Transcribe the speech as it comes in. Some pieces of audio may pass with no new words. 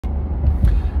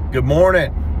Good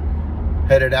morning.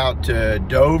 Headed out to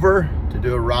Dover to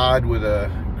do a ride with a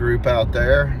group out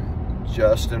there,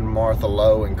 Justin, Martha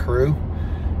Lowe, and crew.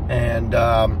 And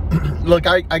look,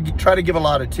 I try to give a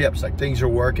lot of tips, like things are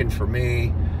working for me,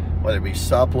 whether it be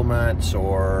supplements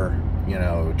or, you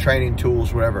know, training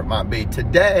tools, whatever it might be.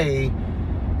 Today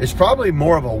is probably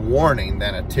more of a warning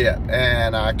than a tip,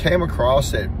 and I came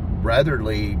across it rather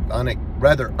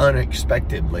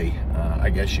unexpectedly, I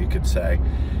guess you could say.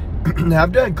 Now,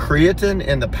 I've done creatine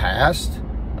in the past,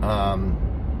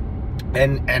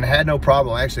 and had no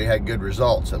problem. I actually had good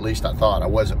results. At least I thought. I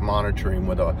wasn't monitoring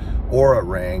with a Aura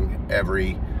ring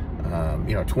every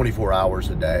 24 hours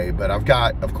a day. But I've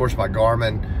got, of course, my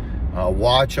Garmin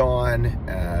watch on,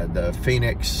 the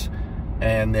Phoenix,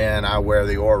 and then I wear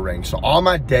the Aura ring. So all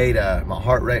my data, my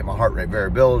heart rate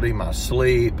variability, my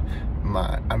sleep,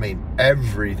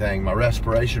 everything, my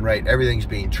respiration rate, everything's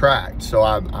being tracked. So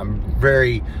I'm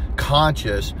very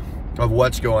conscious of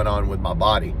what's going on with my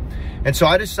body. And so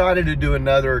I decided to do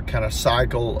another kind of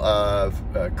cycle of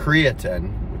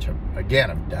creatine, which again,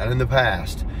 I've done in the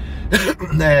past.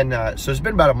 And so it's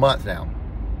been about a month now.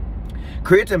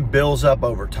 Creatine builds up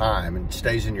over time and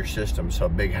stays in your system, so a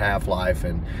big half-life,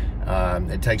 and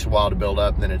it takes a while to build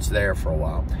up, and then it's there for a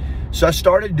while. So I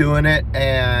started doing it,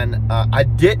 and I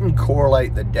didn't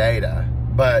correlate the data,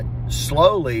 but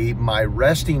slowly my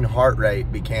resting heart rate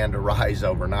began to rise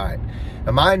overnight.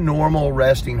 And my normal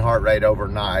resting heart rate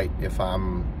overnight, if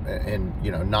I'm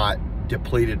not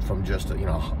depleted from just a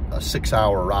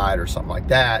 6-hour ride or something like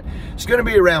that, it's going to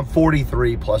be around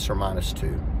 43 plus or minus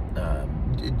 2.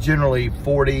 Generally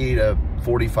 40 to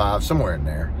 45, somewhere in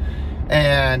there.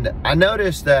 And I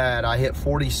noticed that I hit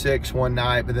 46 one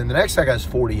night, but then the next night I was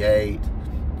 48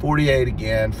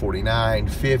 again, 49,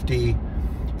 50,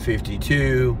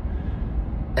 52.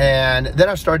 And then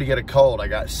I started to get a cold. I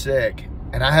got sick,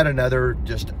 and I had another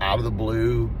just out of the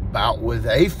blue bout with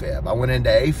AFib. I went into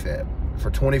AFib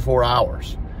for 24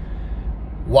 hours.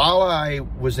 While I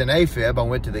was in AFib, I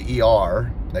went to the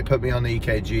ER. They put me on the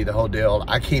EKG, the whole deal.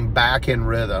 I came back in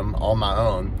rhythm on my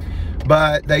own.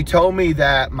 But they told me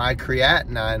that my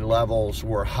creatinine levels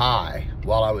were high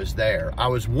while I was there. I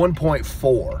was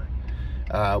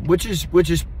 1.4, which is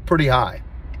pretty high.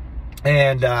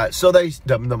 And so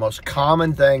the most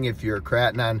common thing, if your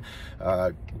creatinine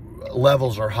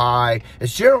levels are high,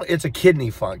 it's a kidney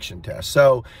function test.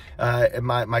 So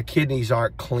my kidneys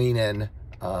aren't cleaning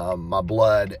my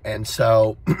blood, and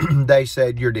so they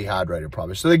said you're dehydrated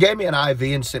probably. So they gave me an IV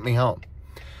and sent me home.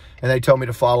 And they told me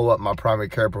to follow up my primary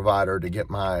care provider to get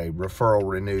my referral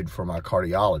renewed for my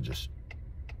cardiologist.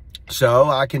 So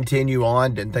I continue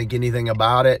on, didn't think anything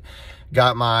about it.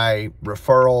 Got my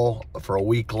referral for a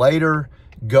week later,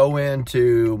 go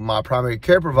into my primary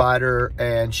care provider,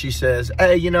 and she says,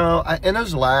 hey, in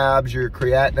those labs, your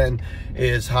creatinine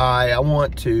is high. I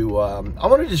want to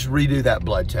just redo that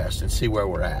blood test and see where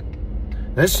we're at.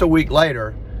 And this is a week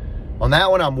later. On that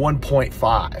one, I'm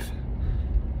 1.5.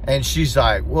 And she's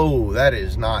like, whoa, that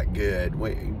is not good.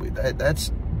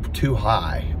 That's too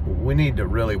high. We need to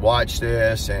really watch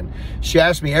this. And she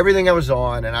asked me everything I was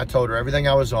on, and I told her everything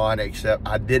I was on, except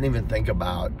I didn't even think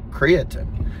about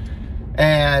creatine.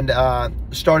 And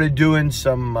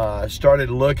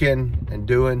started looking and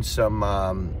doing some,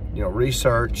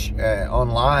 research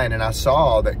online, and I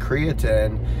saw that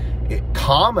creatine, it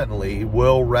commonly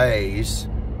will raise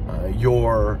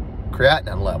your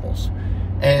creatinine levels.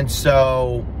 And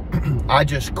so I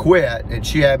just quit, and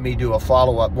she had me do a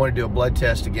follow-up, want to do a blood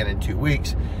test again in 2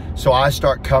 weeks. So I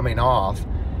start coming off.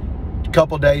 A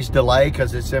couple days delay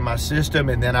because it's in my system,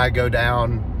 and then I go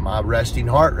down my resting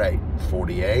heart rate,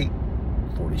 48,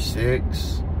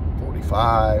 46,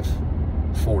 45,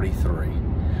 43.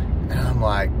 And I'm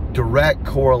like, direct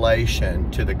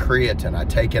correlation to the creatine. I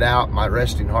take it out, my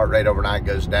resting heart rate overnight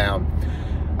goes down.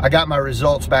 I got my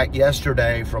results back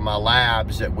yesterday from my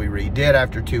labs that we redid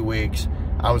after 2 weeks.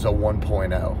 I was a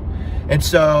 1.0. And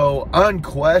so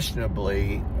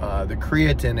unquestionably, the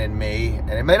creatine in me,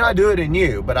 and it may not do it in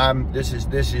you, but this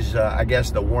is I guess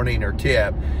the warning or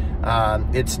tip.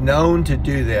 It's known to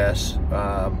do this,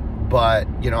 but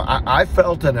I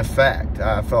felt an effect.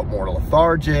 I felt more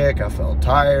lethargic. I felt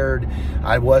tired.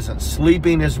 I wasn't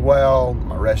sleeping as well.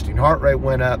 My resting heart rate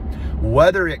went up.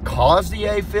 Whether it caused the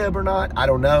AFib or not, I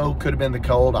don't know. Could have been the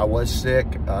cold. I was sick.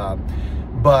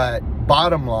 But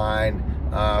bottom line,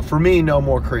 for me, no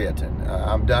more creatine.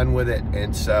 I'm done with it.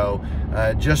 And so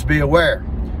just be aware.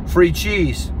 Free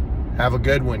cheese. Have a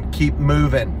good one. Keep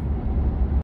moving.